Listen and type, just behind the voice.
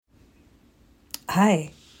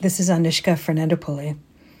Hi, this is Anushka Fernandopulle.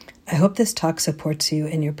 I hope this talk supports you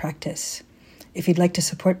in your practice. If you'd like to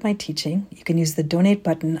support my teaching, you can use the donate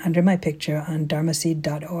button under my picture on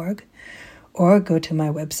dharmaseed.org or go to my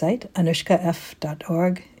website,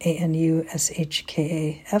 anushkaf.org,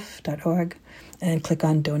 anushkaf.org, and click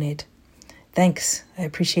on donate. Thanks. I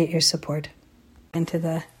appreciate your support. Into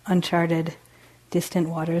the uncharted, distant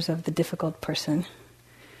waters of the difficult person.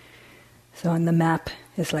 So on the map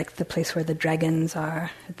is like the place where the dragons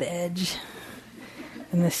are at the edge,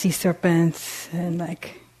 and the sea serpents, and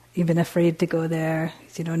like even afraid to go there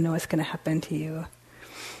because you don't know what's going to happen to you.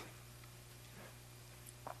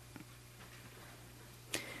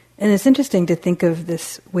 And it's interesting to think of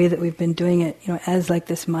this way that we've been doing it, as like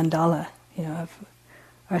this mandala, of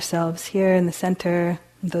ourselves here in the center,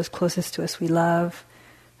 those closest to us we love,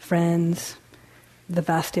 friends, the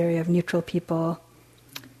vast area of neutral people,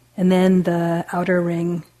 and then the outer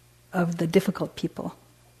ring of the difficult people.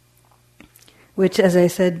 Which, as I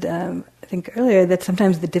said, I think earlier, that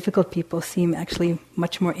sometimes the difficult people seem actually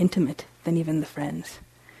much more intimate than even the friends.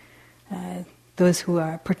 Those who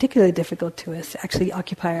are particularly difficult to us actually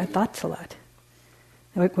occupy our thoughts a lot.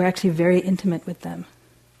 We're actually very intimate with them.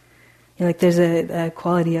 Like there's a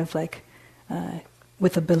quality of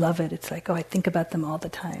with a beloved, it's like, I think about them all the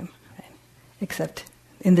time. Right? Except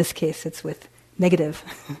in this case, it's with negative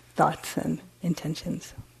thoughts and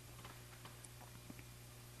intentions.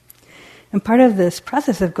 And part of this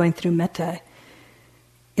process of going through metta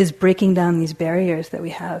is breaking down these barriers that we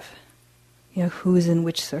have. Who's in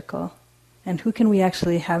which circle, and who can we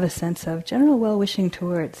actually have a sense of general well-wishing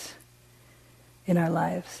towards in our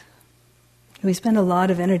lives. We spend a lot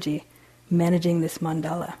of energy managing this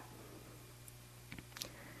mandala.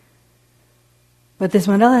 But this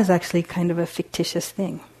mandala is actually kind of a fictitious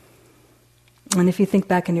thing. And if you think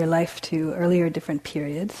back in your life to earlier different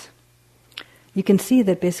periods, you can see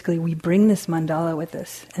that basically we bring this mandala with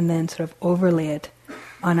us and then sort of overlay it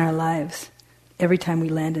on our lives every time we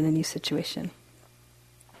land in a new situation.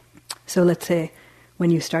 So let's say when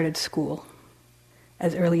you started school,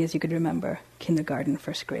 as early as you could remember, kindergarten,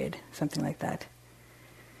 first grade, something like that.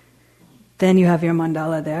 Then you have your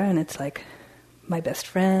mandala there, and it's like, my best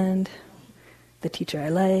friend, the teacher I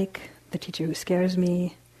like, the teacher who scares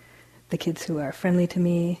me, the kids who are friendly to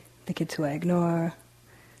me, the kids who I ignore,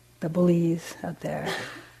 the bullies out there.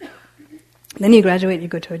 Then you graduate, you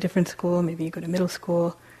go to a different school, maybe you go to middle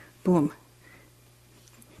school, boom.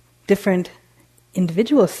 Different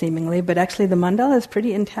individuals seemingly, but actually the mandala is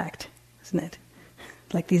pretty intact, isn't it?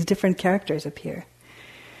 Like these different characters appear.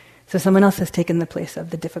 So someone else has taken the place of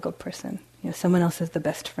the difficult person. Someone else is the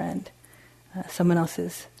best friend. Someone else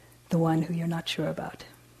is the one who you're not sure about.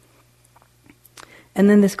 And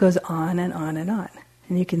then this goes on and on and on.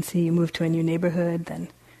 And you can see you move to a new neighborhood, then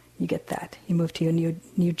you get that. You move to a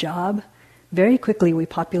new job. Very quickly we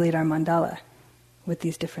populate our mandala with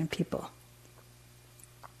these different people.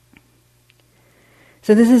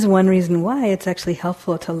 So this is one reason why it's actually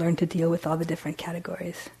helpful to learn to deal with all the different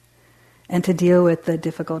categories and to deal with the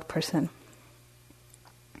difficult person.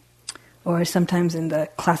 Or sometimes in the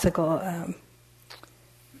classical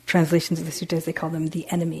translations of the sutras, they call them the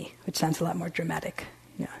enemy, which sounds a lot more dramatic.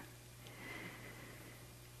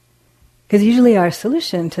 Because usually our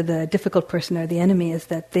solution to the difficult person or the enemy is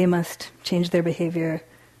that they must change their behavior,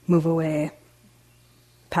 move away,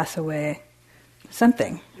 pass away,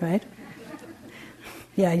 something, right?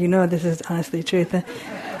 Yeah, this is honestly the truth.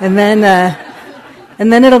 And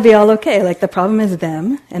then it'll be all okay. Like the problem is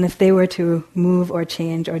them, and if they were to move or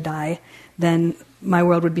change or die, then my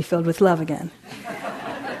world would be filled with love again.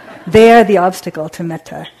 They are the obstacle to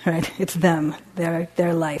metta, right? It's them,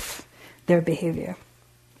 their life, their behavior.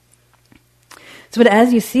 So but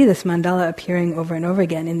as you see this mandala appearing over and over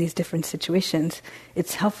again in these different situations,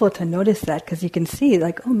 it's helpful to notice that because you can see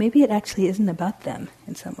maybe it actually isn't about them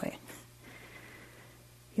in some way.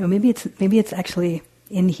 Maybe it's actually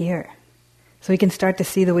in here. So we can start to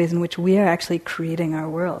see the ways in which we are actually creating our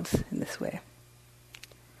worlds in this way.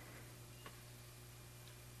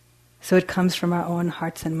 So it comes from our own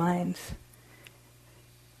hearts and minds.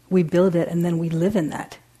 We build it and then we live in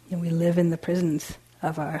that. We live in the prisons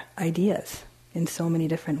of our ideas in so many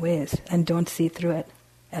different ways and don't see through it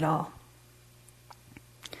at all.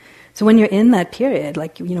 So when you're in that period,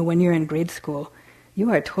 when you're in grade school, you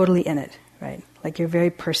are totally in it, right? Like you're very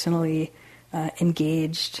personally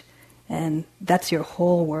engaged, and that's your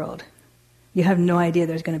whole world. You have no idea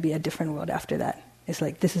there's going to be a different world after that. It's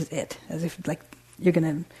like, this is it, as if you're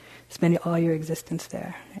going to spend all your existence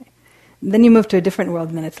there. Right? Then you move to a different world,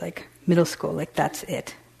 and then it's like middle school, like that's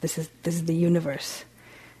it. This is the universe.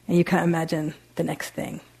 And you can't imagine the next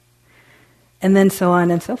thing. and then so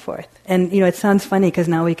on and so forth. And, it sounds funny because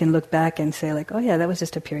now we can look back and say like, oh yeah, that was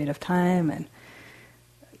just a period of time, and,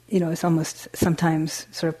 it's almost sometimes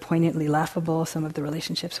sort of poignantly laughable, some of the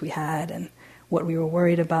relationships we had and what we were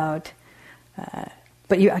worried about.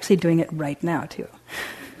 But you're actually doing it right now too.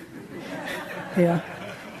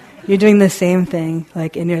 You're doing the same thing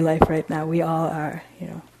like in your life right now. We all are,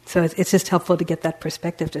 So it's just helpful to get that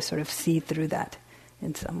perspective to sort of see through that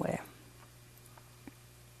in some way.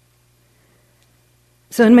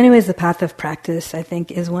 So in many ways, the path of practice, I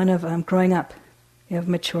think, is one of growing up, of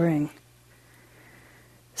maturing.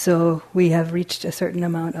 So we have reached a certain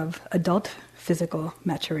amount of adult physical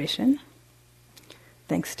maturation,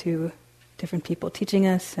 thanks to different people teaching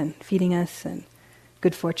us and feeding us, and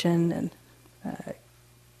good fortune and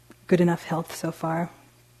good enough health so far.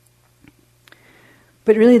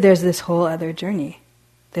 But really there's this whole other journey.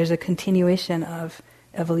 There's a continuation of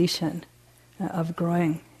evolution, of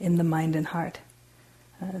growing in the mind and heart.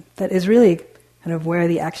 That is really kind of where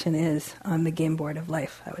the action is on the game board of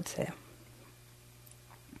life, I would say.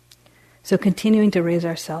 So continuing to raise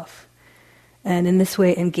ourself, and in this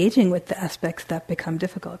way engaging with the aspects that become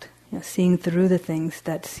difficult, seeing through the things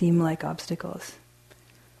that seem like obstacles.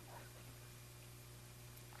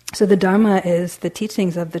 So the Dharma is the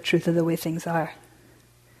teachings of the truth of the way things are.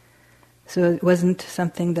 So it wasn't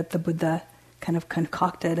something that the Buddha kind of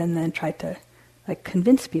concocted and then tried to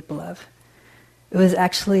convince people of. It was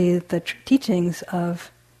actually the teachings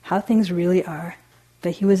of how things really are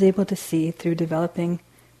that he was able to see through developing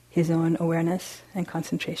his own awareness and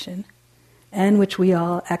concentration, and which we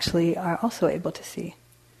all actually are also able to see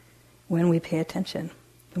when we pay attention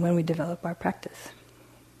and when we develop our practice.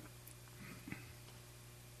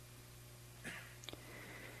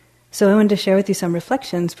 So I wanted to share with you some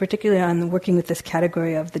reflections, particularly on working with this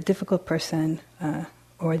category of the difficult person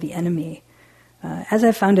or the enemy, as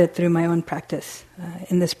I found it through my own practice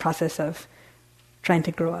in this process of trying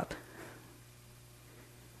to grow up.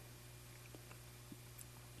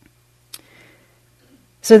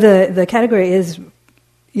 So the category is,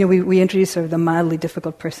 we introduce sort of the mildly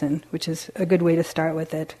difficult person, which is a good way to start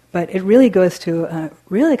with it. But it really goes to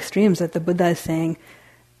real extremes that the Buddha is saying,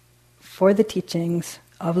 for the teachings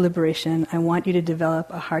of liberation, I want you to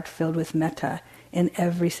develop a heart filled with metta in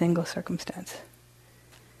every single circumstance.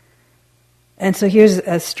 And so here's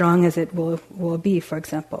as strong as it will be, for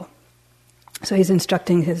example. So he's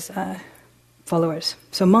instructing his followers.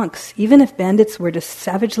 So monks, even if bandits were to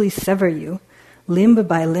savagely sever you, limb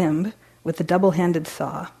by limb, with a double-handed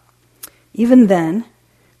saw, even then,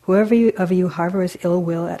 whoever of you harbors ill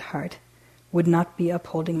will at heart would not be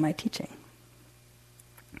upholding my teaching.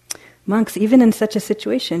 Monks, even in such a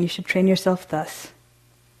situation, you should train yourself thus.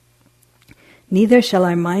 Neither shall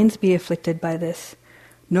our minds be afflicted by this,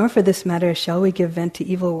 nor for this matter shall we give vent to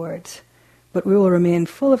evil words, but we will remain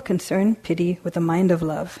full of concern, pity, with a mind of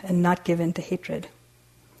love, and not give in to hatred.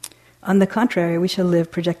 On the contrary, we shall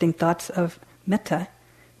live projecting thoughts of metta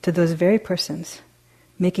to those very persons,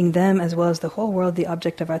 making them as well as the whole world the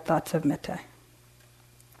object of our thoughts of metta.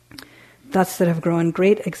 Thoughts that have grown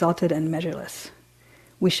great, exalted, and measureless.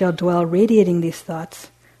 We shall dwell radiating these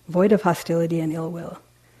thoughts, void of hostility and ill will.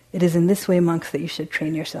 It is in this way, monks, that you should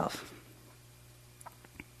train yourself.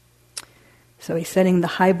 So he's setting the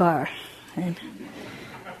high bar. Right?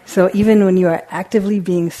 So even when you are actively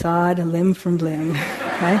being sawed limb from limb,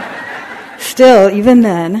 right? Still, even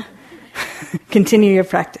then, continue your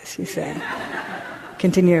practice, he's saying.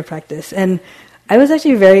 Continue your practice. And I was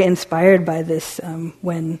actually very inspired by this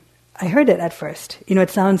when I heard it at first. It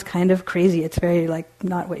sounds kind of crazy. It's very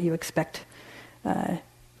not what you expect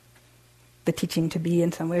the teaching to be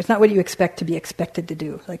in some way. It's not what you expect to be expected to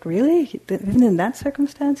do. Really? Even in that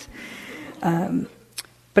circumstance?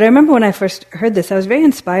 But I remember when I first heard this, I was very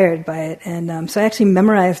inspired by it. And so I actually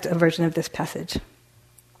memorized a version of this passage.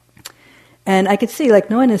 And I could see,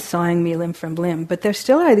 no one is sawing me limb from limb, but there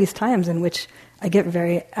still are these times in which I get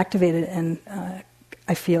very activated and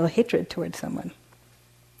I feel hatred towards someone.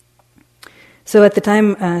 So at the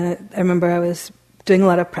time, I remember I was doing a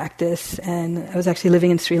lot of practice, and I was actually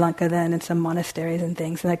living in Sri Lanka then in some monasteries and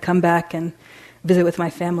things, and I'd come back and visit with my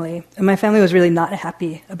family. And my family was really not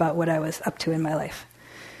happy about what I was up to in my life.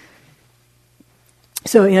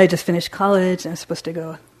 So, I just finished college, and I was supposed to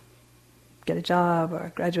go get a job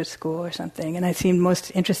or graduate school or something, and I seemed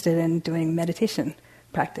most interested in doing meditation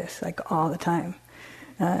practice, all the time.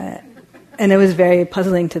 And it was very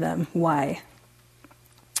puzzling to them why.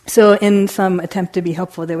 So in some attempt to be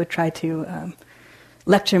helpful, they would try to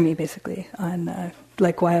lecture me, basically, on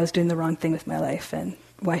why I was doing the wrong thing with my life and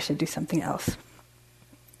why I should do something else.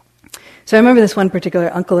 So I remember this one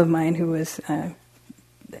particular uncle of mine who was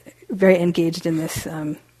very engaged in this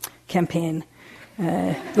campaign.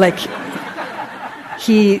 Like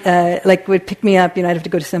he would pick me up. I'd have to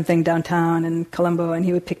go to something downtown in Colombo, and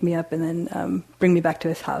he would pick me up and then bring me back to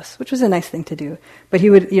his house, which was a nice thing to do. But he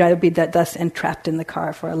would, I'd be thus entrapped in the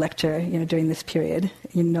car for a lecture, during this period.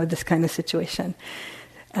 This kind of situation.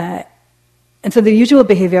 And so the usual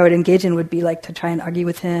behavior I would engage in would be like to try and argue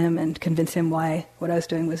with him and convince him why what I was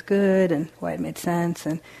doing was good and why it made sense.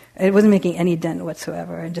 And it wasn't making any dent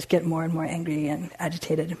whatsoever, and just get more and more angry and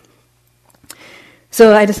agitated.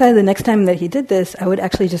 So I decided the next time that he did this, I would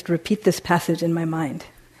actually just repeat this passage in my mind.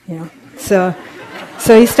 So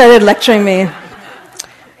he started lecturing me.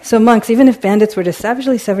 So monks, even if bandits were to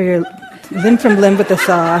savagely sever your limb from limb with a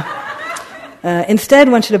saw, instead,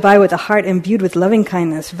 one should abide with a heart imbued with loving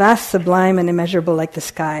kindness, vast, sublime, and immeasurable like the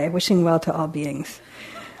sky, wishing well to all beings.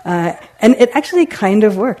 And it actually kind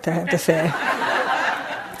of worked, I have to say.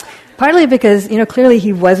 Partly because, clearly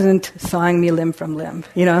he wasn't sawing me limb from limb,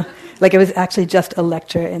 Like it was actually just a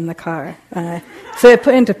lecture in the car. So it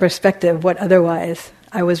put into perspective what otherwise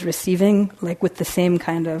I was receiving, like with the same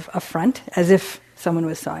kind of affront, as if someone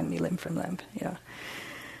was sawing me limb from limb,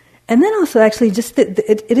 And then also, actually, just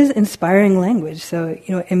it is inspiring language. So,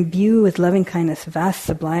 imbue with loving kindness, vast,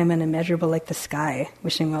 sublime, and immeasurable like the sky,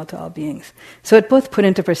 wishing well to all beings. So it both put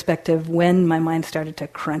into perspective when my mind started to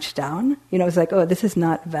crunch down. It was like, oh, this is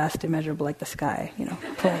not vast, immeasurable like the sky,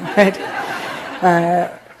 boom, right?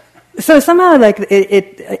 So somehow, like,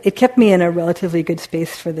 it kept me in a relatively good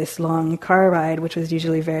space for this long car ride, which was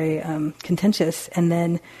usually very contentious. And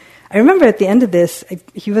then I remember at the end of this,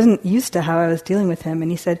 he wasn't used to how I was dealing with him, and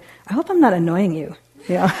he said, I hope I'm not annoying you.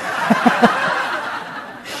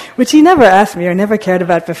 Which he never asked me or never cared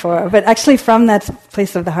about before. But actually from that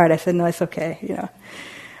place of the heart, I said, no, it's okay.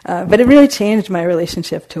 But it really changed my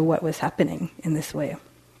relationship to what was happening in this way.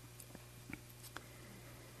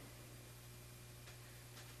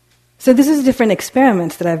 So this is different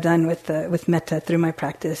experiments that I've done with metta through my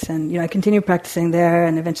practice. And I continued practicing there,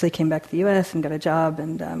 and eventually came back to the U.S. and got a job,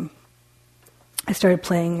 and I started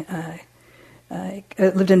playing, I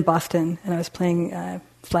lived in Boston, and I was playing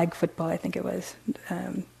flag football, I think it was.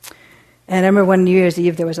 And I remember one New Year's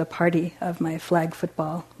Eve, there was a party of my flag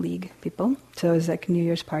football league people. So it was like a New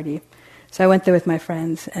Year's party. So I went there with my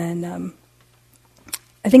friends, and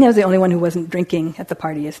I think I was the only one who wasn't drinking at the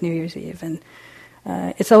party. It's New Year's Eve. And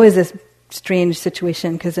it's always this strange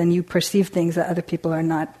situation, because then you perceive things that other people are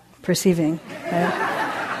not perceiving, right?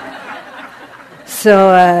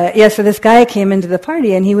 So this guy came into the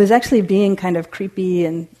party, and he was actually being kind of creepy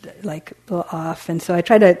and like a little off. And so I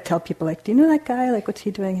tried to tell people, like, do you know that guy? Like, what's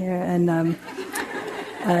he doing here? And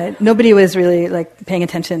nobody was really like paying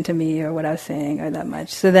attention to me or what I was saying or that much.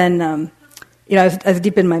 So then, I was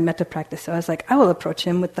deep in my metta practice, so I was like, I will approach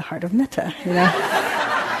him with the heart of metta,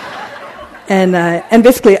 And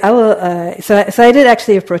basically, I will. So I did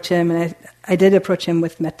actually approach him, and I did approach him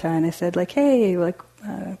with metta, and I said, like, hey, like.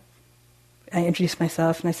 I introduced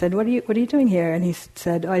myself, and I said, "What are you doing here?" And he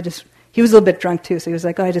said, "Oh, he was a little bit drunk too, so he was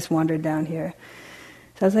like, "Oh, I just wandered down here."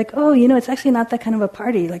 So I was like, "Oh, it's actually not that kind of a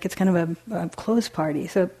party. Like, it's kind of a closed party.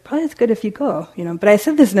 So probably it's good if you go, But I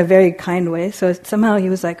said this in a very kind way, so somehow he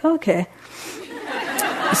was like, oh, "Okay."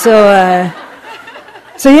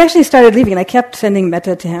 So he actually started leaving, and I kept sending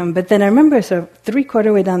metta to him. But then I remember, sort of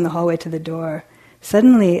 3/4 way down the hallway to the door,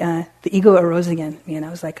 suddenly the ego arose again, and I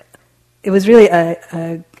was like, it was really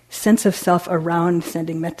a sense of self around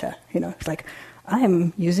sending metta. It's like,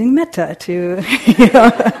 I'm using metta to,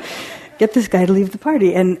 get this guy to leave the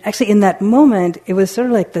party. And actually in that moment, it was sort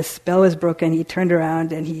of like the spell was broken. He turned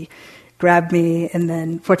around and he grabbed me, and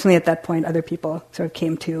then fortunately at that point other people sort of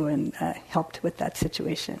came to and helped with that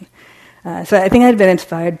situation. So I think I'd been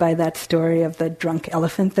inspired by that story of the drunk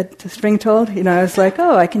elephant that Spring told. I was like,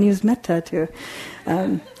 oh, I can use metta too.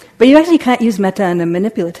 But you actually can't use metta in a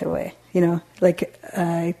manipulative way.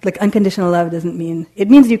 Like unconditional love doesn't mean, it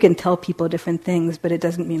means you can tell people different things, but it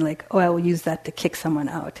doesn't mean like, oh, I will use that to kick someone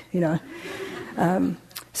out,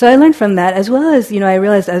 So I learned from that, as well as, I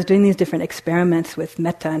realized I was doing these different experiments with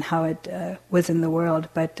metta and how it was in the world.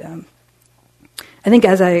 But I think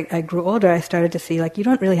as I grew older, I started to see, like, you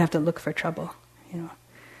don't really have to look for trouble,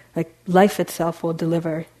 Like, life itself will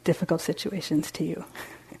deliver difficult situations to you.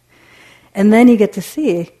 And then you get to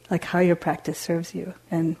see, like, how your practice serves you,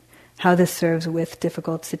 and how this serves with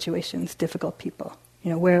difficult situations, difficult people.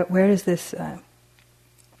 Where does this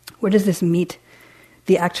meet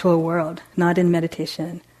the actual world? Not in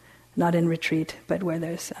meditation, not in retreat, but where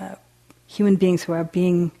there's human beings who are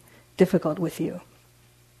being difficult with you.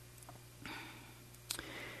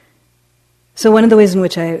 So one of the ways in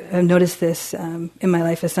which I have noticed this in my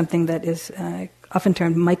life is something that is often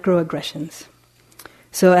termed microaggressions.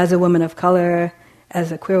 So as a woman of color,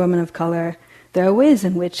 as a queer woman of color, there are ways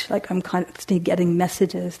in which I'm constantly getting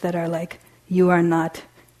messages that are like, you are not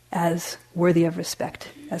as worthy of respect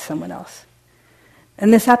as someone else.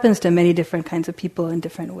 And this happens to many different kinds of people in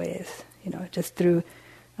different ways, just through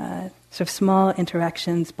sort of small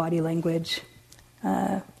interactions, body language,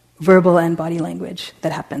 verbal and body language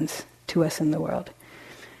that happens to us in the world.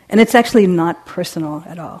 And it's actually not personal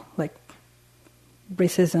at all. Like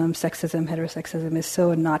racism, sexism, heterosexism is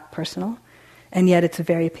so not personal, and yet it's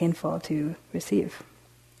very painful to receive.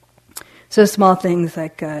 So small things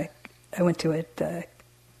like I went to a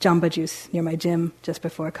jamba juice near my gym just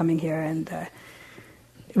before coming here, and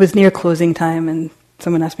it was near closing time, and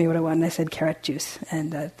someone asked me what I wanted, and I said carrot juice.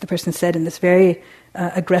 And the person said in this very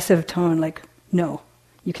aggressive tone, like, no,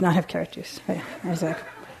 you cannot have carrot juice. Right? I was like,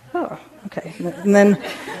 oh, okay. And then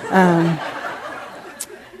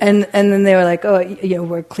and then they were like, oh,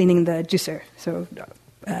 we're cleaning the juicer, so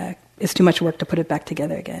it's too much work to put it back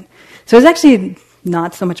together again. So it was actually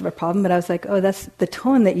not so much of a problem, but I was like, oh, that's the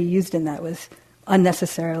tone that you used in that was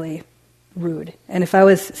unnecessarily rude. And if I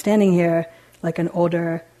was standing here like an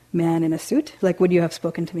older man in a suit, would you have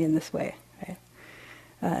spoken to me in this way?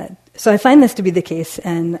 Right? So I find this to be the case,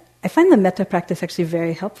 and I find the metta practice actually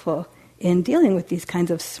very helpful in dealing with these kinds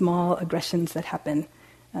of small aggressions that happen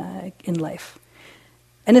in life.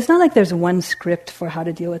 And it's not like there's one script for how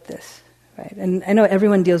to deal with this, right? And I know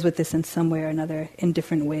everyone deals with this in some way or another in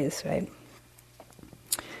different ways, right?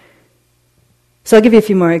 So I'll give you a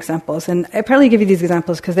few more examples, and I probably give you these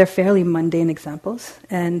examples because they're fairly mundane examples,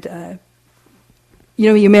 and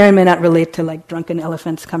you may or may not relate to drunken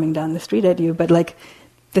elephants coming down the street at you, but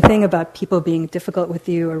the thing about people being difficult with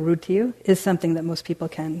you or rude to you is something that most people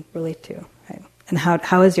can relate to, right? And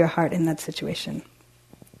how is your heart in that situation?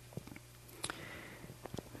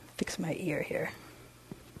 Fix my ear here.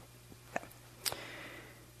 Okay.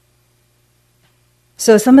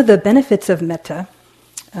 So some of the benefits of metta,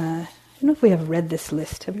 I don't know if we have read this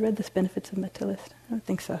list. Have you read this benefits of metta list? I don't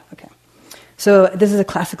think so. Okay. So this is a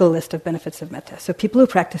classical list of benefits of metta. So people who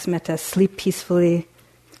practice metta sleep peacefully,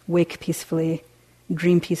 wake peacefully,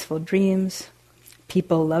 dream peaceful dreams,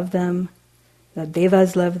 people love them, the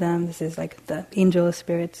devas love them, this is the angel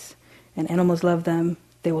spirits, and animals love them,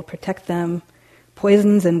 they will protect them,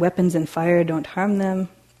 poisons and weapons and fire don't harm them,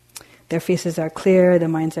 their faces are clear, their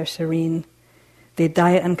minds are serene, they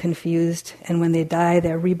die unconfused, and when they die,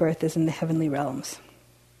 their rebirth is in the heavenly realms.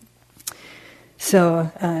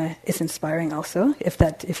 So it's inspiring also,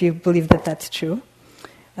 if you believe that that's true.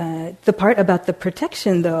 The part about the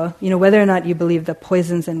protection, though, whether or not you believe the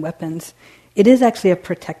poisons and weapons, it is actually a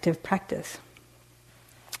protective practice.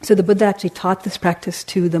 So the Buddha actually taught this practice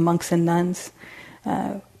to the monks and nuns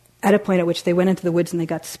at a point at which they went into the woods and they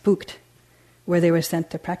got spooked where they were sent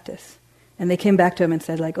to practice. And they came back to him and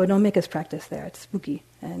said, oh, don't make us practice there, it's spooky.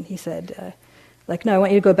 And he said, no, I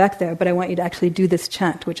want you to go back there, but I want you to actually do this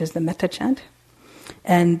chant, which is the metta chant,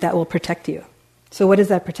 and that will protect you. So what does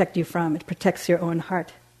that protect you from? It protects your own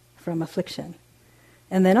heart from affliction.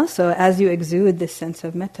 And then also, as you exude this sense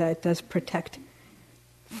of metta, it does protect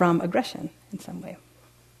from aggression in some way.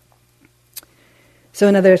 So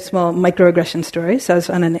another small microaggression story. So I was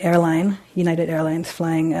on an airline, United Airlines,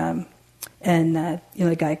 flying, and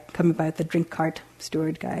the guy coming by with the drink cart,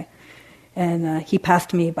 steward guy, and he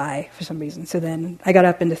passed me by for some reason. So then I got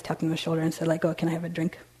up and just tapped him on the shoulder and said, oh, can I have a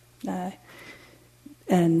drink?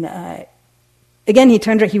 Again,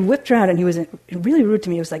 he whipped around and he was really rude to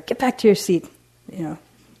me. He was like, get back to your seat,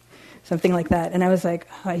 something like that. And I was like,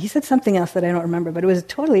 he said something else that I don't remember, but it was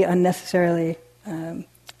totally unnecessarily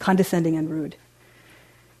condescending and rude.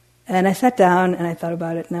 And I sat down and I thought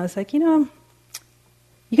about it, and I was like, you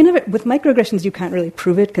can never, with microaggressions, you can't really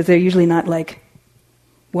prove it because they're usually not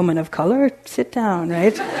woman of color, sit down,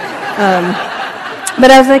 right? But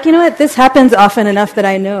I was like, you know what, this happens often enough that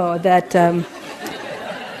I know that,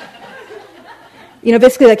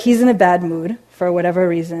 basically he's in a bad mood for whatever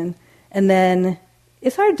reason, and then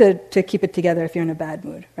it's hard to keep it together if you're in a bad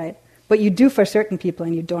mood, right? But you do for certain people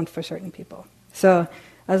and you don't for certain people. So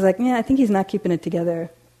I was like, I think he's not keeping it together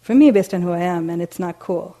for me based on who I am, and it's not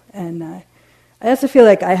cool. And I also feel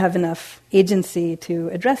like I have enough agency to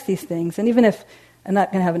address these things, and even if I'm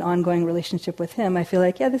not going to have an ongoing relationship with him, I feel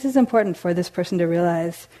like, this is important for this person to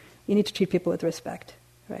realize you need to treat people with respect,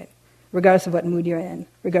 right? Regardless of what mood you're in,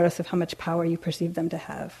 regardless of how much power you perceive them to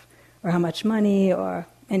have, or how much money, or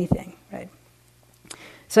anything, right?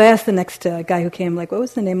 So I asked the next guy who came, what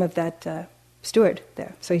was the name of that steward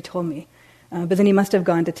there? So he told me. But then he must have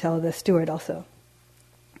gone to tell the steward also.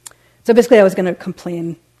 So basically I was going to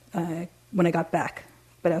complain when I got back.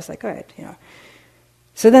 But I was like, all right,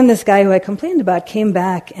 So then this guy who I complained about came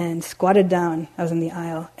back and squatted down, I was in the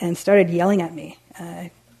aisle, and started yelling at me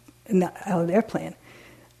in the aisle of the airplane.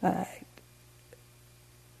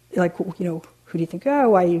 Like, you know, who do you think you are?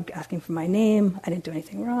 Why are you asking for my name? I didn't do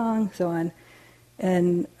anything wrong, so on.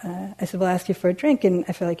 And I said, well, I asked you for a drink, and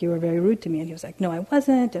I feel like you were very rude to me. And he was like, no, I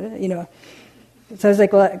wasn't, you know. So I was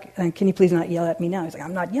like, well, can you please not yell at me now? He's like,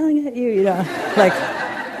 I'm not yelling at you, you know. Like,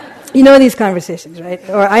 you know these conversations, right?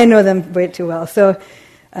 Or I know them way too well. So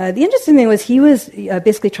the interesting thing was he was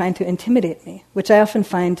basically trying to intimidate me, which I often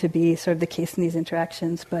find to be sort of the case in these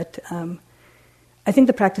interactions. But I think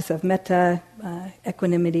the practice of metta,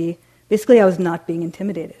 equanimity, basically I was not being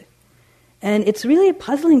intimidated. And it's really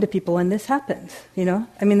puzzling to people when this happens, you know?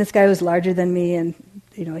 I mean, this guy was larger than me and,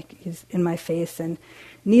 you know, he's in my face, and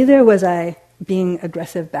neither was I being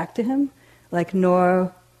aggressive back to him, like,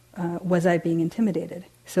 nor was I being intimidated.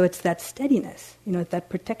 So it's that steadiness, you know, that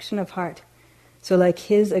protection of heart. So, like,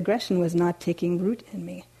 his aggression was not taking root in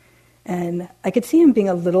me. And I could see him being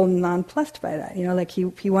a little nonplussed by that, you know, like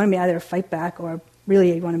he wanted me either to fight back or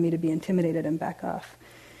really he wanted me to be intimidated and back off.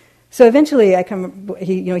 So eventually,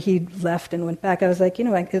 he left and went back. I was like, you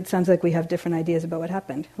know, it sounds like we have different ideas about what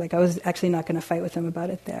happened. Like, I was actually not going to fight with him about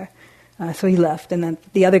it there. So he left, and then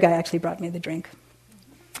the other guy actually brought me the drink.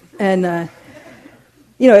 And,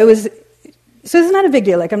 you know, so it's not a big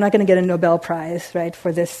deal. Like, I'm not going to get a Nobel Prize, right,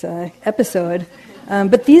 for this episode.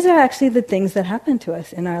 But these are actually the things that happen to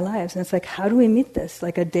us in our lives. And it's like, how do we meet this?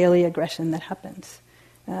 Like a daily aggression that happens.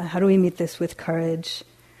 How do we meet this with courage,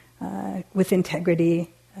 with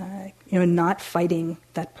integrity, you know, not fighting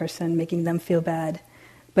that person, making them feel bad,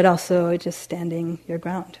 but also just standing your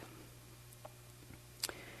ground.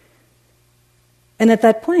 And at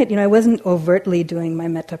that point, you know, I wasn't overtly doing my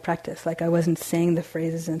metta practice, like I wasn't saying the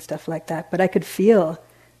phrases and stuff like that, but I could feel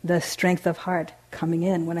the strength of heart coming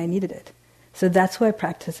in when I needed it. So that's why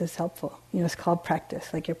practice is helpful. You know, it's called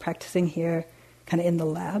practice, like you're practicing here, kind of in the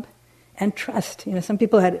lab. And trust. You know, some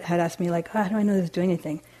people had asked me, like, how do I know this is doing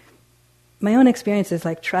anything? My own experience is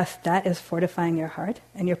like, trust, that is fortifying your heart,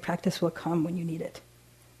 and your practice will come when you need it.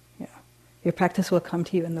 You know, your practice will come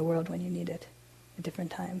to you in the world when you need it at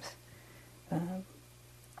different times.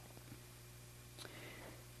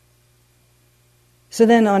 So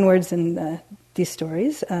then onwards in these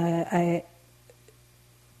stories, I've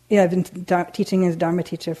been teaching as Dharma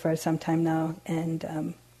teacher for some time now,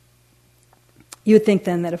 and you would think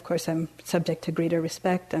then that, of course, I'm subject to greater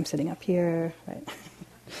respect. I'm sitting up here, right?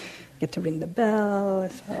 Get to ring the bell,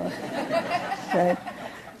 so, right?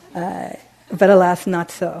 But alas, not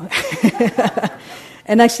so.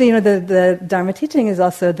 And actually, you know, the Dharma teaching is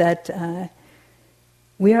also that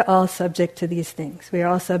we are all subject to these things. We are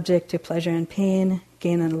all subject to pleasure and pain,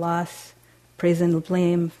 gain and loss, praise and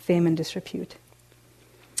blame, fame and disrepute.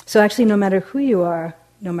 So actually, no matter who you are,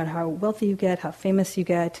 no matter how wealthy you get, how famous you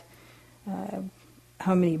get,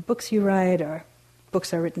 how many books you write or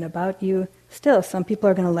books are written about you, still some people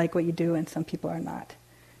are going to like what you do and some people are not.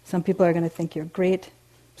 Some people are going to think you're great,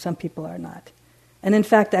 some people are not. And in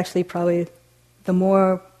fact, actually, probably the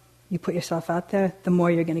more you put yourself out there, the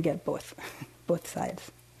more you're going to get both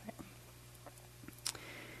sides.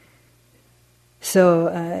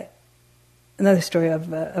 So another story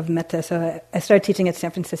of metta. So I started teaching at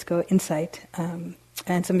San Francisco Insight,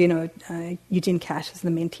 and some of you know Eugene Cash is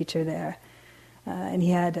the main teacher there. And he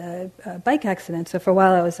had a bike accident, so for a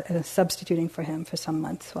while I was substituting for him for some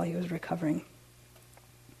months while he was recovering.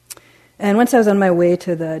 And once I was on my way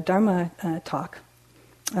to the Dharma talk,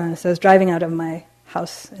 so I was driving out of my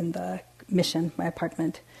house in the Mission, my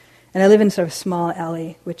apartment, and I live in sort of a small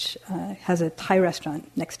alley which has a Thai restaurant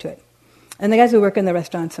next to it. And the guys who work in the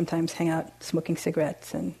restaurant sometimes hang out smoking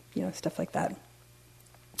cigarettes and, you know, stuff like that.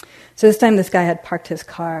 So this time this guy had parked his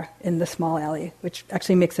car in the small alley, which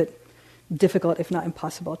actually makes it difficult, if not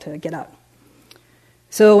impossible, to get out.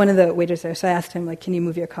 So one of the waiters there, so I asked him, like, can you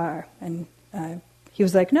move your car? And he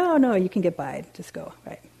was like, no, you can get by, just go,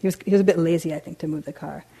 right? He was a bit lazy, I think, to move the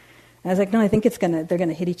car. And I was like, no, I think they're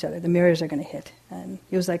gonna hit each other, the mirrors are gonna hit. And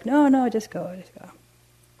he was like, no, just go.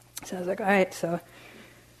 So I was like, all right, so.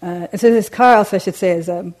 And so this car, also I should say, is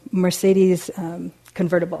a Mercedes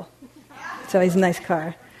convertible. So it's a nice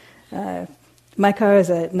car. My car is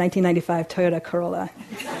a 1995 Toyota Corolla.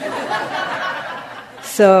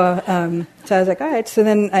 So I was like, all right. So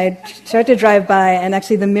then I started to drive by, and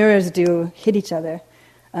actually the mirrors do hit each other.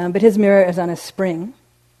 But his mirror is on a spring,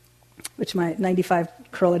 which my 95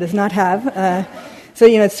 Corolla does not have. So,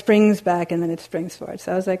 you know, it springs back and then it springs forward.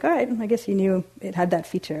 So I was like, all right, I guess you knew it had that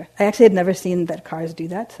feature. I actually had never seen that cars do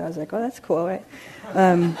that, so I was like, oh, that's cool, right?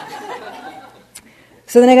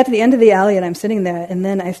 So then I got to the end of the alley and I'm sitting there, and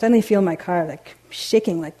then I suddenly feel my car like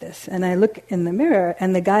shaking like this. And I look in the mirror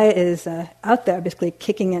and the guy is out there basically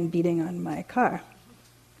kicking and beating on my car.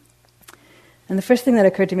 And the first thing that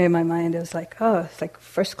occurred to me in my mind was like, oh, it's like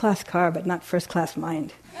first class car but not first class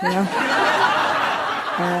mind, you know?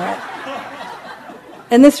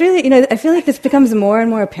 And this really, I feel like this becomes more and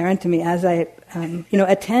more apparent to me as I,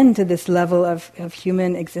 attend to this level of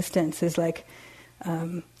human existence. Is like,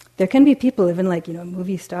 there can be people, even like,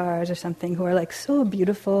 movie stars or something, who are like so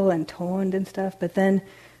beautiful and toned and stuff, but then,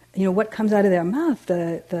 what comes out of their mouth,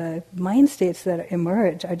 the mind states that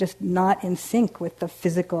emerge are just not in sync with the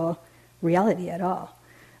physical reality at all.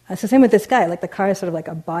 So same with this guy, like the car is sort of like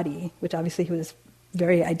a body, which obviously he was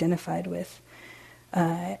very identified with.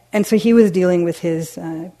 And so he was dealing with his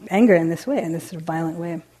anger in this way, in this sort of violent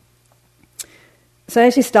way. So I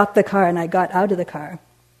actually stopped the car and I got out of the car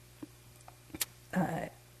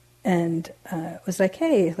and was like,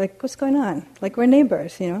 hey, like, what's going on? Like, we're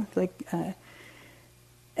neighbors, like. And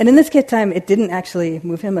in this kid's time, it didn't actually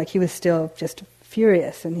move him. Like, he was still just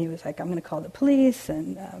furious, and he was like, I'm going to call the police,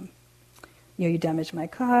 and you damaged my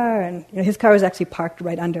car, and his car was actually parked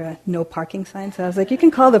right under a no parking sign. So I was like, you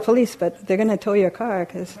can call the police, but they're going to tow your car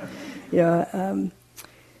because,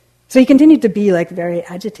 So he continued to be like very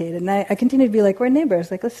agitated, and I continued to be like, we're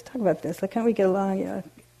neighbors. Like, let's talk about this. Like, can't we get along?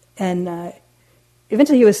 And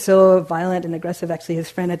eventually, he was so violent and aggressive. Actually, his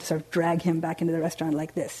friend had to sort of drag him back into the restaurant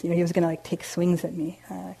like this. He was going to like take swings at me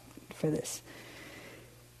for this.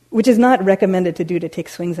 Which is not recommended to do, to take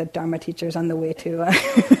swings at Dharma teachers on the way to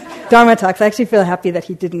Dharma talks. I actually feel happy that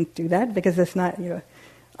he didn't do that, because it's not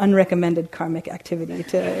unrecommended karmic activity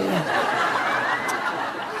to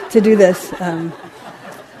do this.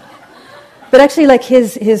 But actually, like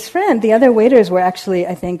his friend, the other waiters were actually,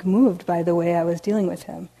 I think, moved by the way I was dealing with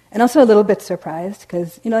him, and also a little bit surprised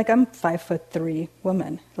because like I'm 5'3"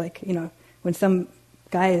 woman. Like when some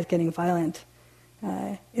guy is getting violent,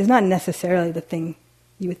 is not necessarily the thing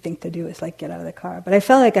you would think to do, is like get out of the car. But I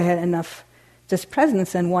felt like I had enough just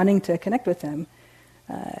presence and wanting to connect with him.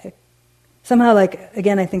 Somehow, like,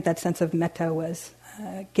 again, I think that sense of metta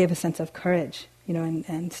gave a sense of courage,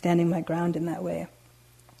 and standing my ground in that way.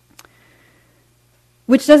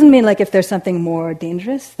 Which doesn't mean like if there's something more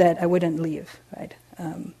dangerous that I wouldn't leave, right?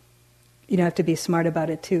 You have to be smart about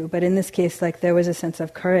it too. But in this case, like, there was a sense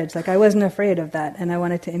of courage. Like, I wasn't afraid of that, and I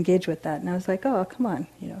wanted to engage with that. And I was like, oh, come on,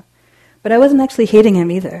 But I wasn't actually hating him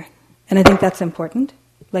either. And I think that's important.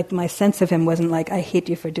 Like, my sense of him wasn't like, I hate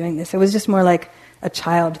you for doing this. It was just more like a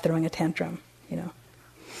child throwing a tantrum,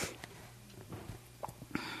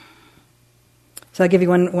 So I'll give you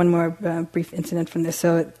one more brief incident from this.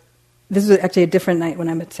 So this was actually a different night when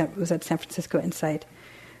I was at San Francisco Insight.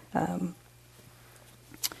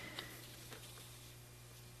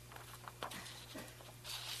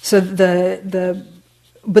 So the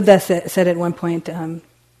Buddha said at one point,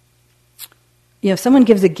 if someone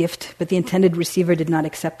gives a gift, but the intended receiver did not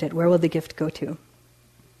accept it, where will the gift go to?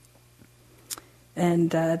 And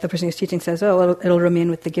the person who's teaching says, well, it'll remain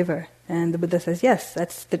with the giver. And the Buddha says, yes,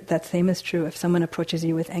 that same is true. If someone approaches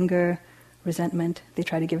you with anger, resentment, they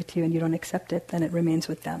try to give it to you and you don't accept it, then it remains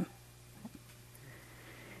with them.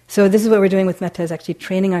 So this is what we're doing with metta, is actually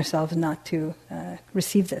training ourselves not to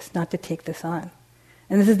receive this, not to take this on.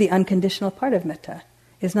 And this is the unconditional part of metta.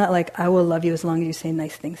 It's not like, I will love you as long as you say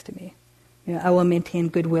nice things to me. I will maintain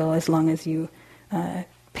goodwill as long as you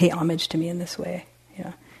pay homage to me in this way.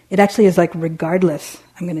 It actually is like, regardless,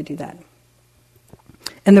 I'm going to do that.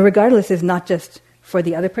 And the regardless is not just for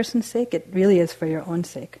the other person's sake, it really is for your own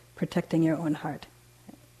sake, protecting your own heart.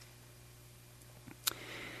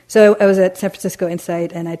 So I was at San Francisco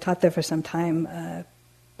Insight, and I taught there for some time.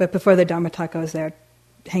 But before the Dharma talk, I was there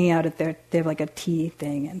hanging out they have like a tea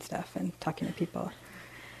thing and stuff, and talking to people.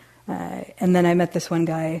 And then I met this one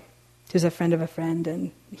guy who's a friend of a friend,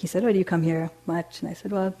 and he said, do you come here much? And I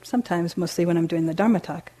said, well, sometimes, mostly when I'm doing the Dharma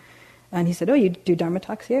talk. And he said, you do Dharma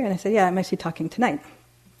talks here? And I said, yeah, I'm actually talking tonight.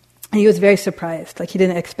 And he was very surprised. Like, he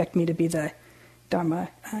didn't expect me to be the Dharma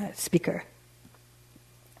speaker.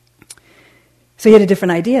 So he had a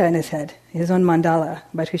different idea in his head, his own mandala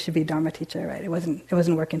about who should be Dharma teacher, right? It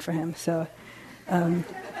wasn't working for him. So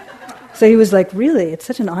he was like, really? It's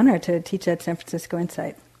such an honor to teach at San Francisco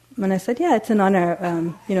Insight. And I said, yeah, it's an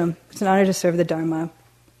honor. It's an honor to serve the Dharma.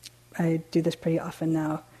 I do this pretty often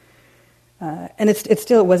now. And it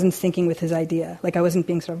still wasn't syncing with his idea. Like, I wasn't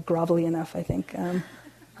being sort of grovelly enough, I think,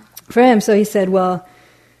 for him. So he said, well,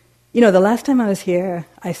 the last time I was here,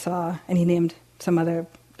 I saw, and he named some other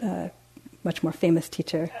much more famous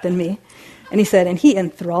teacher than me. And he said, and he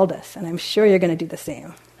enthralled us, and I'm sure you're going to do the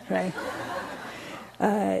same, right?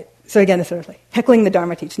 So again, it's sort of like heckling the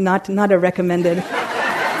Dharma teach, not a recommended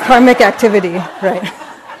karmic activity, right?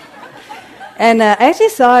 And I actually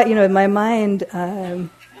saw, my mind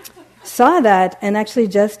saw that and actually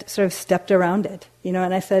just sort of stepped around it,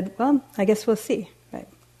 and I said, well, I guess we'll see, right?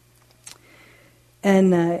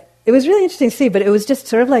 And it was really interesting to see, but it was just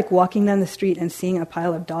sort of like walking down the street and seeing a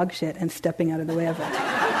pile of dog shit and stepping out of the way of it.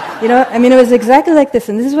 It was exactly like this,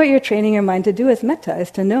 and this is what you're training your mind to do with metta, is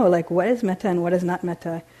to know, like, what is metta and what is not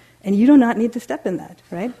metta, and you do not need to step in that,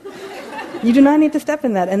 right? You do not need to step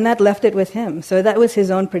in that, and that left it with him. So that was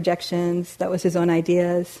his own projections, that was his own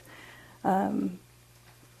ideas. And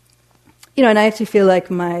I actually feel like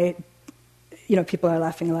people are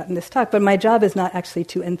laughing a lot in this talk, but my job is not actually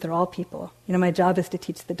to enthrall people. My job is to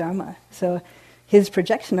teach the Dharma. So his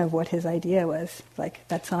projection of what his idea was, like,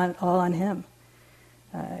 that's all on him.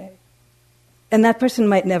 And that person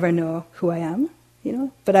might never know who I am,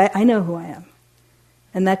 but I know who I am.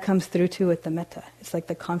 And that comes through too with the metta. It's like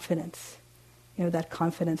the confidence, that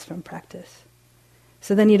confidence from practice.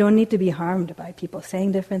 So then you don't need to be harmed by people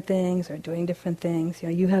saying different things or doing different things.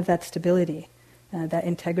 You have that stability, that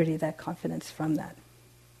integrity, that confidence from that.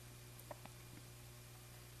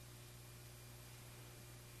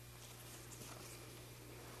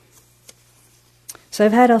 So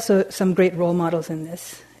I've had also some great role models in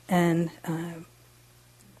this, and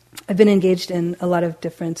I've been engaged in a lot of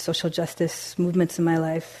different social justice movements in my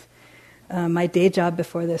life. My day job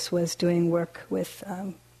before this was doing work with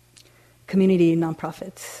community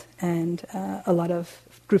nonprofits and a lot of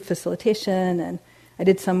group facilitation, and I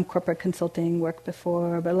did some corporate consulting work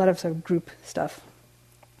before, but a lot of sort of group stuff.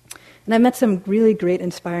 And I met some really great,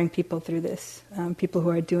 inspiring people through this, people who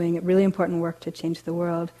are doing really important work to change the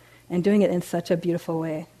world and doing it in such a beautiful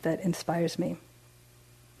way that inspires me.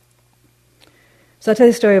 So I'll tell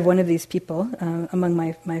you the story of one of these people, among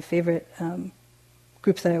my favorite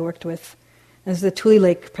groups that I worked with. This is the Tule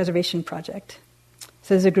Lake Preservation Project.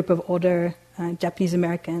 So there's a group of older Japanese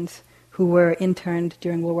Americans who were interned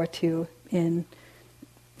during World War II in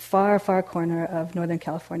far, far corner of Northern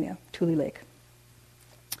California, Tule Lake.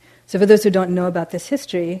 So for those who don't know about this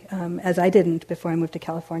history, as I didn't before I moved to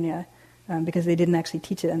California, because they didn't actually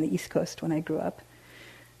teach it on the East Coast when I grew up,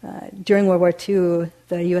 during World War II,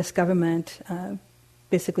 the U.S. government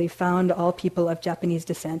basically found all people of Japanese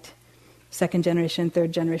descent, second generation,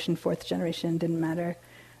 third generation, fourth generation, didn't matter,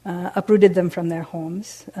 uprooted them from their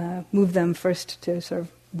homes, moved them first to sort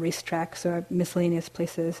of racetracks or miscellaneous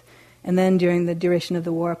places, and then during the duration of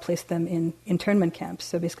the war placed them in internment camps,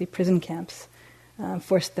 so basically prison camps,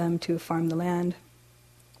 forced them to farm the land.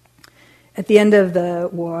 At the end of the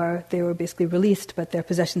war, they were basically released, but their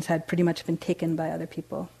possessions had pretty much been taken by other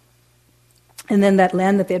people. And then that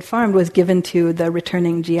land that they had farmed was given to the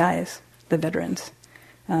returning GIs, the veterans,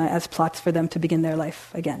 as plots for them to begin their life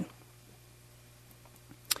again.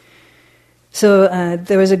 So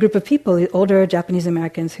there was a group of people, older Japanese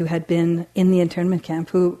Americans, who had been in the internment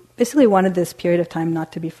camp, who basically wanted this period of time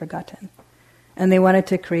not to be forgotten. And they wanted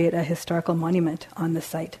to create a historical monument on the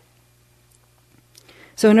site.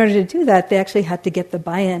 So in order to do that, they actually had to get the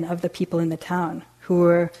buy-in of the people in the town, who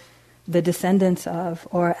were the descendants of,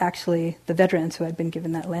 or actually the veterans who had been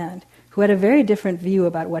given that land, who had a very different view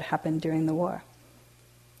about what happened during the war.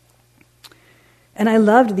 And I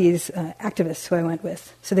loved these activists who I went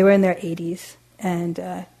with. So they were in their 80s,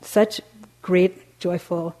 and such great,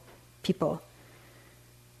 joyful people.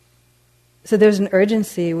 So there's an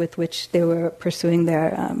urgency with which they were pursuing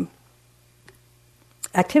their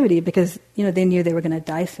activity, because they knew they were going to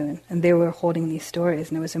die soon, and they were holding these stories,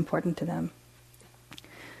 and it was important to them.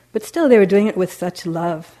 But still, they were doing it with such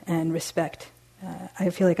love and respect. I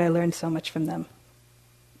feel like I learned so much from them.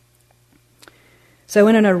 So I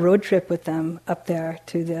went on a road trip with them up there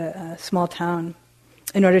to the small town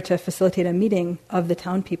in order to facilitate a meeting of the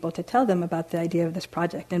town people to tell them about the idea of this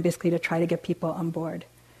project and basically to try to get people on board.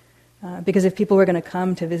 Because if people were going to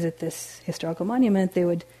come to visit this historical monument, they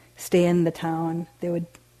would stay in the town, they would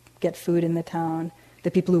get food in the town,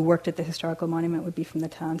 the people who worked at the historical monument would be from the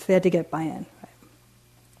town, so they had to get buy-in. Right?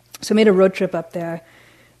 So I made a road trip up there.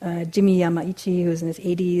 Jimmy Yamaichi, who's in his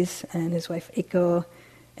 80s, and his wife Eiko,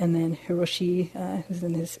 and then Hiroshi, who's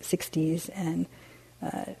in his 60s, and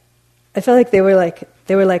I felt like they were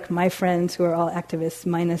like my friends who are all activists,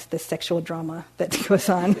 minus the sexual drama that goes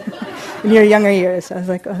on in your younger years. I was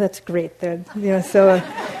like, oh, that's great. They're so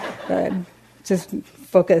just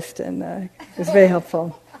focused, and it was very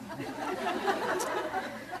helpful.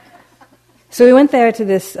 So we went there to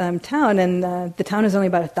this town, and the town is only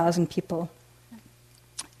about 1,000 people.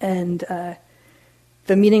 And the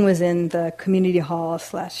the meeting was in the community hall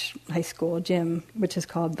 / high school gym, which is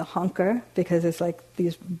called the honker, because it's like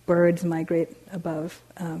these birds migrate above.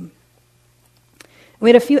 We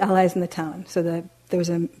had a few allies in the town. So there was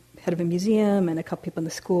a head of a museum and a couple people in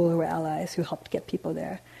the school who were allies who helped get people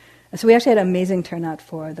there. So we actually had an amazing turnout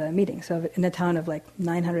for the meeting. So in a town of like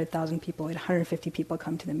 900,000 people, we had 150 people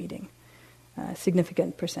come to the meeting.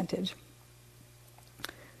 Significant percentage.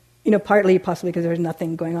 Partly possibly because there was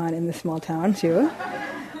nothing going on in this small town too.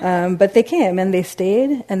 But they came and they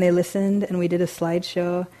stayed and they listened, and we did a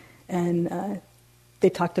slideshow, and they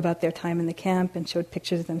talked about their time in the camp and showed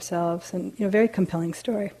pictures of themselves, and very compelling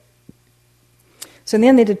story. So in the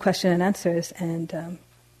end they did question and answers, and I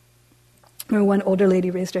remember one older lady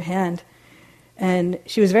raised her hand, and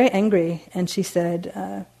she was very angry, and she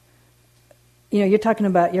said, you're talking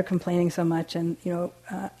about you're complaining so much, and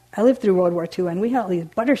I lived through World War II, and we had all these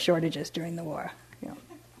butter shortages during the war.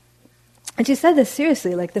 And she said this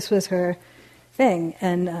seriously, like this was her thing,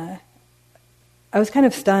 and I was kind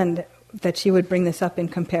of stunned that she would bring this up in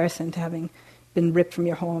comparison to having been ripped from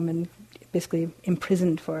your home and basically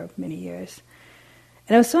imprisoned for many years.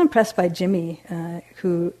 And I was so impressed by Jimmy,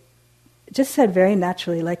 who just said very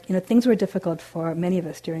naturally, things were difficult for many of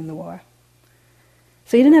us during the war.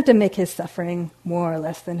 So he didn't have to make his suffering more or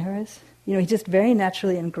less than hers. He just very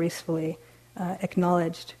naturally and gracefully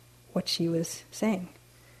acknowledged what she was saying.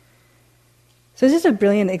 So it's just a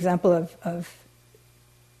brilliant example of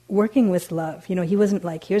working with love. He wasn't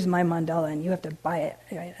like, here's my mandala and you have to buy it,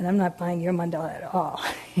 right? And I'm not buying your mandala at all.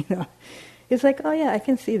 It's like, oh yeah, I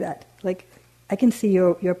can see that. Like, I can see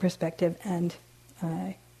your perspective and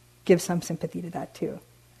give some sympathy to that too.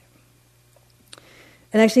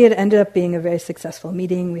 And actually it ended up being a very successful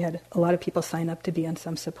meeting. We had a lot of people sign up to be on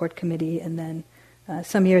some support committee, and then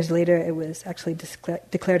some years later it was actually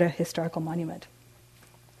declared a historical monument.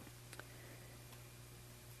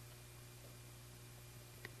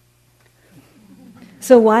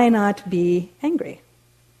 So why not be angry?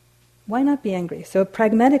 Why not be angry? So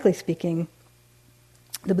pragmatically speaking,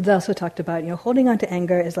 the Buddha also talked about, holding on to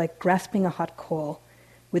anger is like grasping a hot coal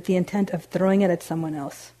with the intent of throwing it at someone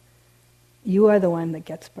else. You are the one that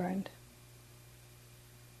gets burned.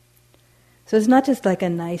 So it's not just like a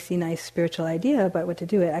nice spiritual idea about what to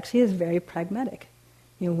do. It actually is very pragmatic.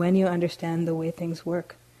 When you understand the way things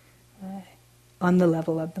work on the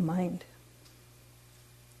level of the mind.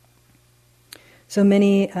 So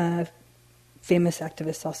many famous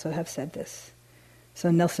activists also have said this.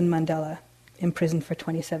 So Nelson Mandela, imprisoned for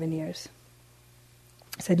 27 years,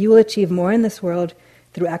 said, "You will achieve more in this world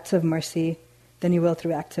through acts of mercy than you will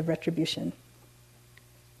through acts of retribution."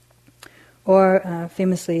 Or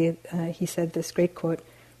famously, he said this great quote,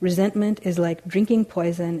 "Resentment is like drinking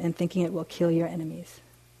poison and thinking it will kill your enemies."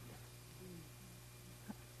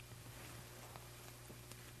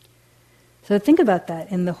 So think about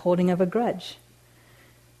that in the holding of a grudge.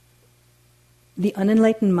 The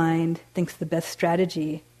unenlightened mind thinks the best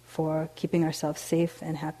strategy for keeping ourselves safe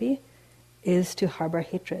and happy is to harbor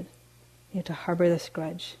hatred, to harbor this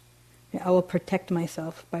grudge. I will protect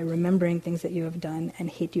myself by remembering things that you have done and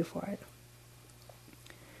hate you for it.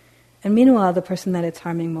 And meanwhile, the person that it's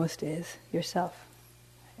harming most is yourself.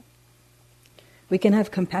 We can have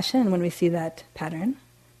compassion when we see that pattern,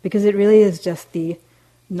 because it really is just the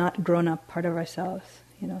not grown up part of ourselves,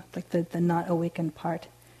 like the not awakened part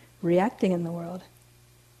reacting in the world,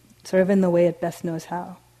 sort of in the way it best knows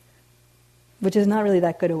how, which is not really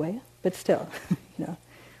that good a way, but still, we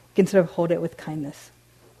can sort of hold it with kindness.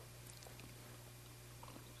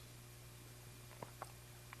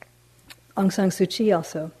 Aung San Suu Kyi,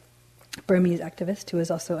 also, Burmese activist who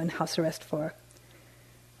was also in house arrest for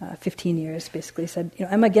 15 years, basically said,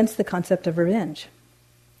 I'm against the concept of revenge,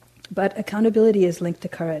 but accountability is linked to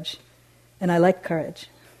courage, and I like courage.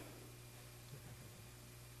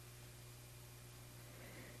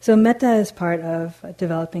 So metta is part of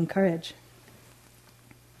developing courage.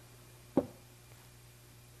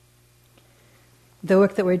 The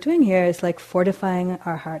work that we're doing here is like fortifying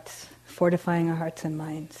our hearts and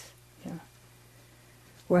minds.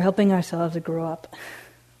 We're helping ourselves grow up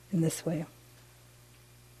in this way.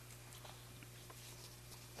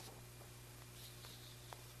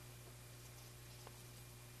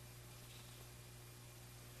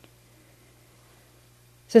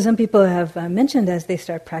 So some people have mentioned as they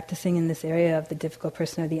start practicing in this area of the difficult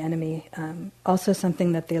person or the enemy, also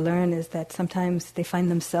something that they learn is that sometimes they find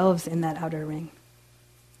themselves in that outer ring.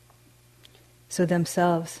 So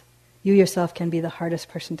themselves, you yourself can be the hardest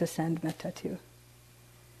person to send metta to.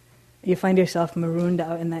 You find yourself marooned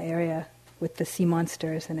out in that area with the sea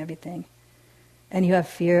monsters and everything, and you have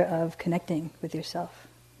fear of connecting with yourself,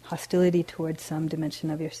 hostility towards some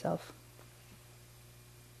dimension of yourself.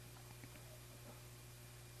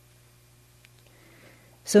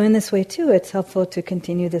 So in this way too, it's helpful to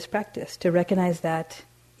continue this practice, to recognize that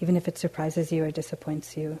even if it surprises you or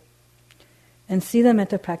disappoints you, and see the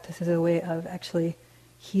metta practice as a way of actually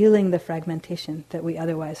healing the fragmentation that we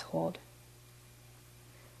otherwise hold.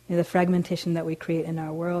 The fragmentation that we create in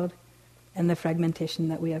our world and the fragmentation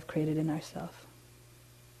that we have created in ourselves.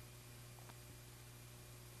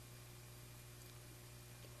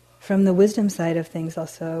 From the wisdom side of things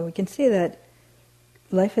also, we can see that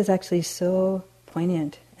life is actually so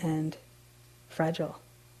poignant and fragile.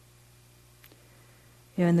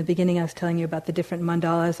 In the beginning I was telling you about the different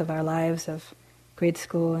mandalas of our lives, of grade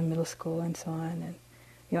school and middle school and so on.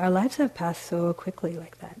 And our lives have passed so quickly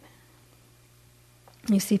like that.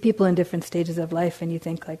 You see people in different stages of life and you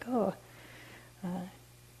think like,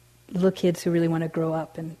 little kids who really want to grow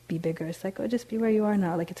up and be bigger. It's like, just be where you are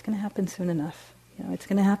now. Like, it's going to happen soon enough. It's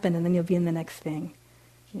going to happen and then you'll be in the next thing.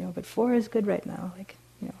 But 4 is good right now. Like,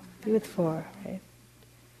 be with 4, right?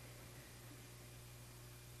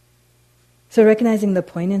 So recognizing the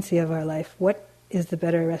poignancy of our life, what is the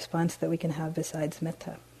better response that we can have besides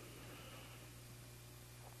metta?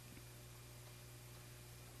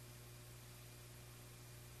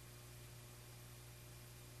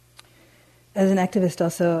 As an activist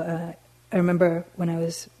also, I remember when I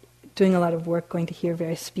was doing a lot of work going to hear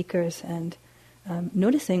various speakers and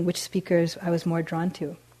noticing which speakers I was more drawn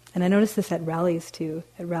to. And I noticed this at rallies too,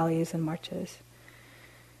 at rallies and marches.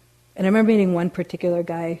 And I remember meeting one particular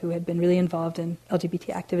guy who had been really involved in LGBT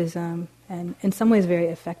activism and in some ways very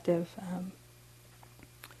effective.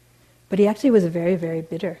 But he actually was a very, very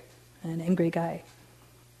bitter and angry guy.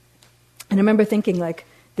 And I remember thinking like,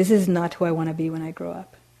 this is not who I want to be when I grow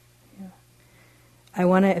up. I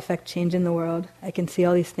want to effect change in the world. I can see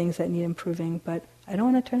all these things that need improving, but I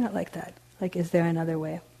don't want to turn out like that. Like, is there another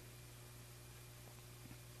way?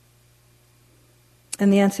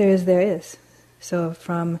 And the answer is there is. So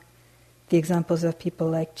from the examples of people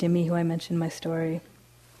like Jimmy, who I mentioned in my story,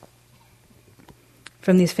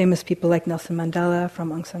 from these famous people like Nelson Mandela, from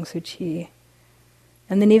Aung San Suu Kyi,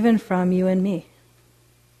 and then even from you and me.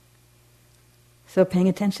 So paying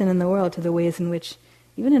attention in the world to the ways in which,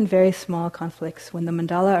 even in very small conflicts, when the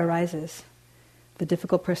mandala arises, the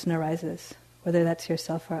difficult person arises, whether that's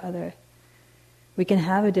yourself or other, we can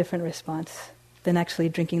have a different response than actually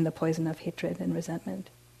drinking the poison of hatred and resentment.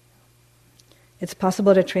 It's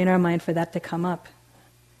possible to train our mind for that to come up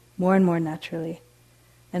more and more naturally,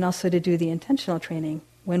 and also to do the intentional training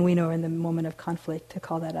when we know we're in the moment of conflict to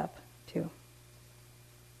call that up too.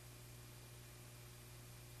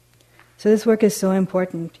 So this work is so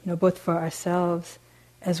important, both for ourselves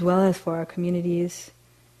as well as for our communities,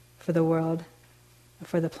 for the world,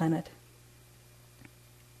 for the planet.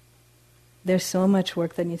 There's so much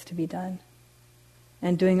work that needs to be done.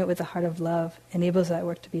 And doing it with a heart of love enables that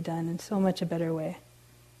work to be done in so much a better way.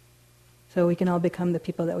 So we can all become the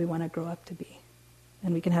people that we want to grow up to be.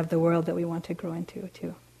 And we can have the world that we want to grow into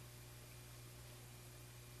too.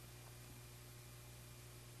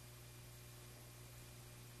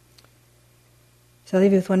 So I'll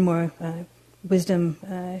leave you with one more wisdom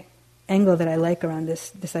angle that I like around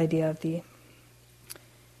this idea of the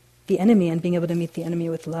enemy and being able to meet the enemy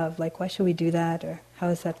with love. Like, why should we do that, or how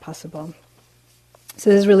is that possible? So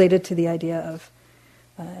this is related to the idea of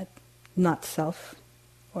not self,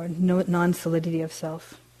 or non-solidity of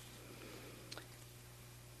self.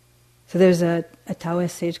 So there's a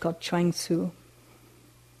Taoist sage called Chuang Tzu,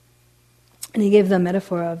 and he gave the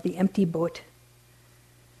metaphor of the empty boat.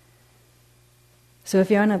 So if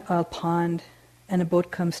you're on a pond and a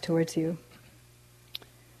boat comes towards you,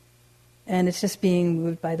 and it's just being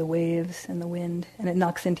moved by the waves and the wind, and it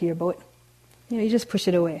knocks into your boat, you just push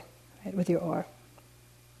it away, right, with your oar.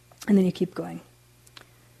 And then you keep going.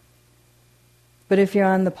 But if you're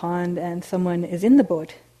on the pond and someone is in the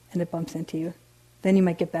boat and it bumps into you, then you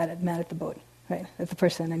might get mad at the boat, right? At the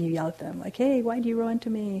person, and you yell at them, like, hey, why do you row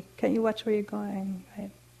into me? Can't you watch where you're going,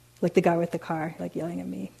 right? Like the guy with the car, like yelling at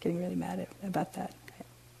me, getting really mad about that. Right?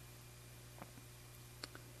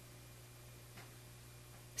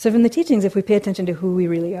 So from the teachings, if we pay attention to who we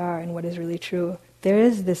really are and what is really true, there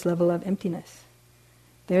is this level of emptiness.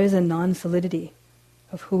 There is a non-solidity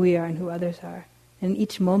of who we are and who others are. And in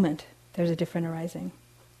each moment, there's a different arising.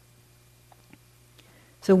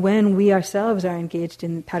 So when we ourselves are engaged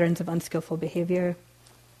in patterns of unskillful behavior,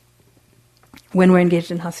 when we're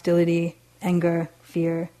engaged in hostility, anger,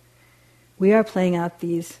 fear, we are playing out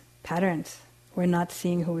these patterns. We're not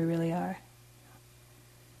seeing who we really are.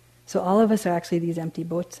 So all of us are actually these empty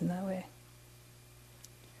boats in that way.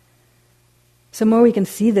 So more we can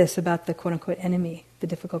see this about the quote-unquote enemy, the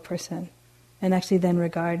difficult person, and actually then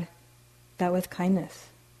regard that with kindness,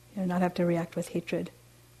 not have to react with hatred,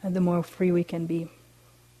 the more free we can be.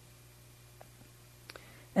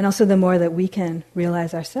 And also the more that we can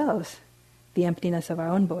realize ourselves the emptiness of our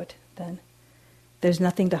own boat, then there's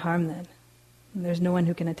nothing to harm then. There's no one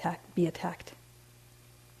who can be attacked.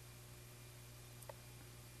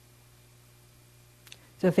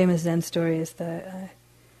 So a famous Zen story is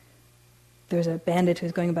there's a bandit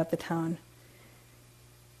who's going about the town,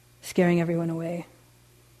 scaring everyone away.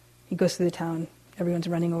 He goes through the town, everyone's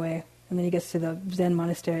running away, and then he gets to the Zen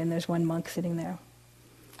monastery and there's one monk sitting there.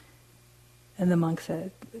 And the monk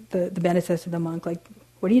said, the bandit says to the monk, like,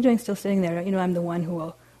 what are you doing still sitting there? Don't you know I'm the one who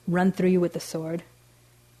will run through you with the sword,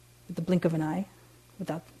 with the blink of an eye,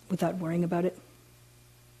 without worrying about it?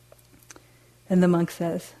 And the monk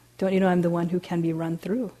says, don't you know I'm the one who can be run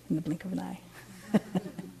through in the blink of an eye?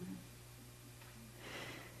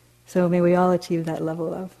 So may we all achieve that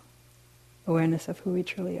level of awareness of who we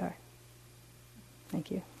truly are.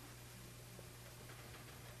 Thank you.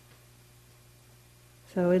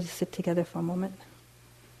 So we'll just sit together for a moment.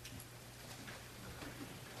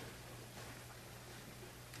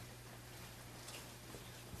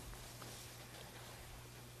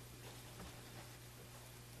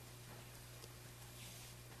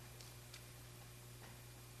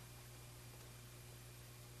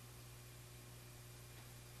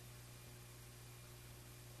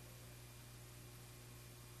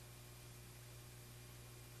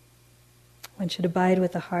 One should abide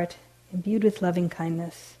with a heart imbued with loving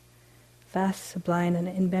kindness, vast, sublime, and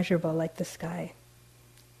immeasurable like the sky,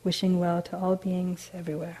 wishing well to all beings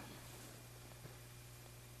everywhere.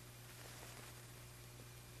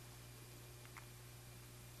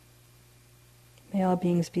 May all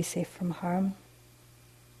beings be safe from harm.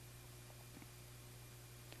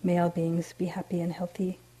 May all beings be happy and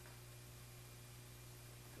healthy.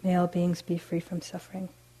 May all beings be free from suffering.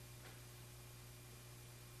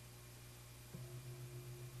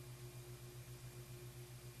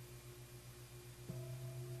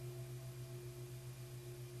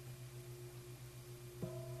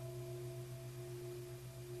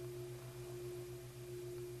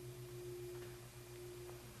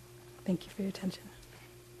 Thank you for your attention.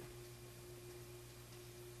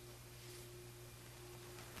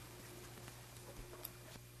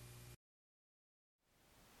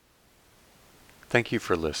 Thank you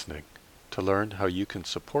for listening. To learn how you can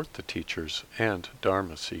support the teachers and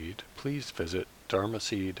Dharma Seed, please visit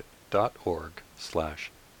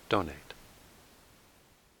dharmaseed.org/donate.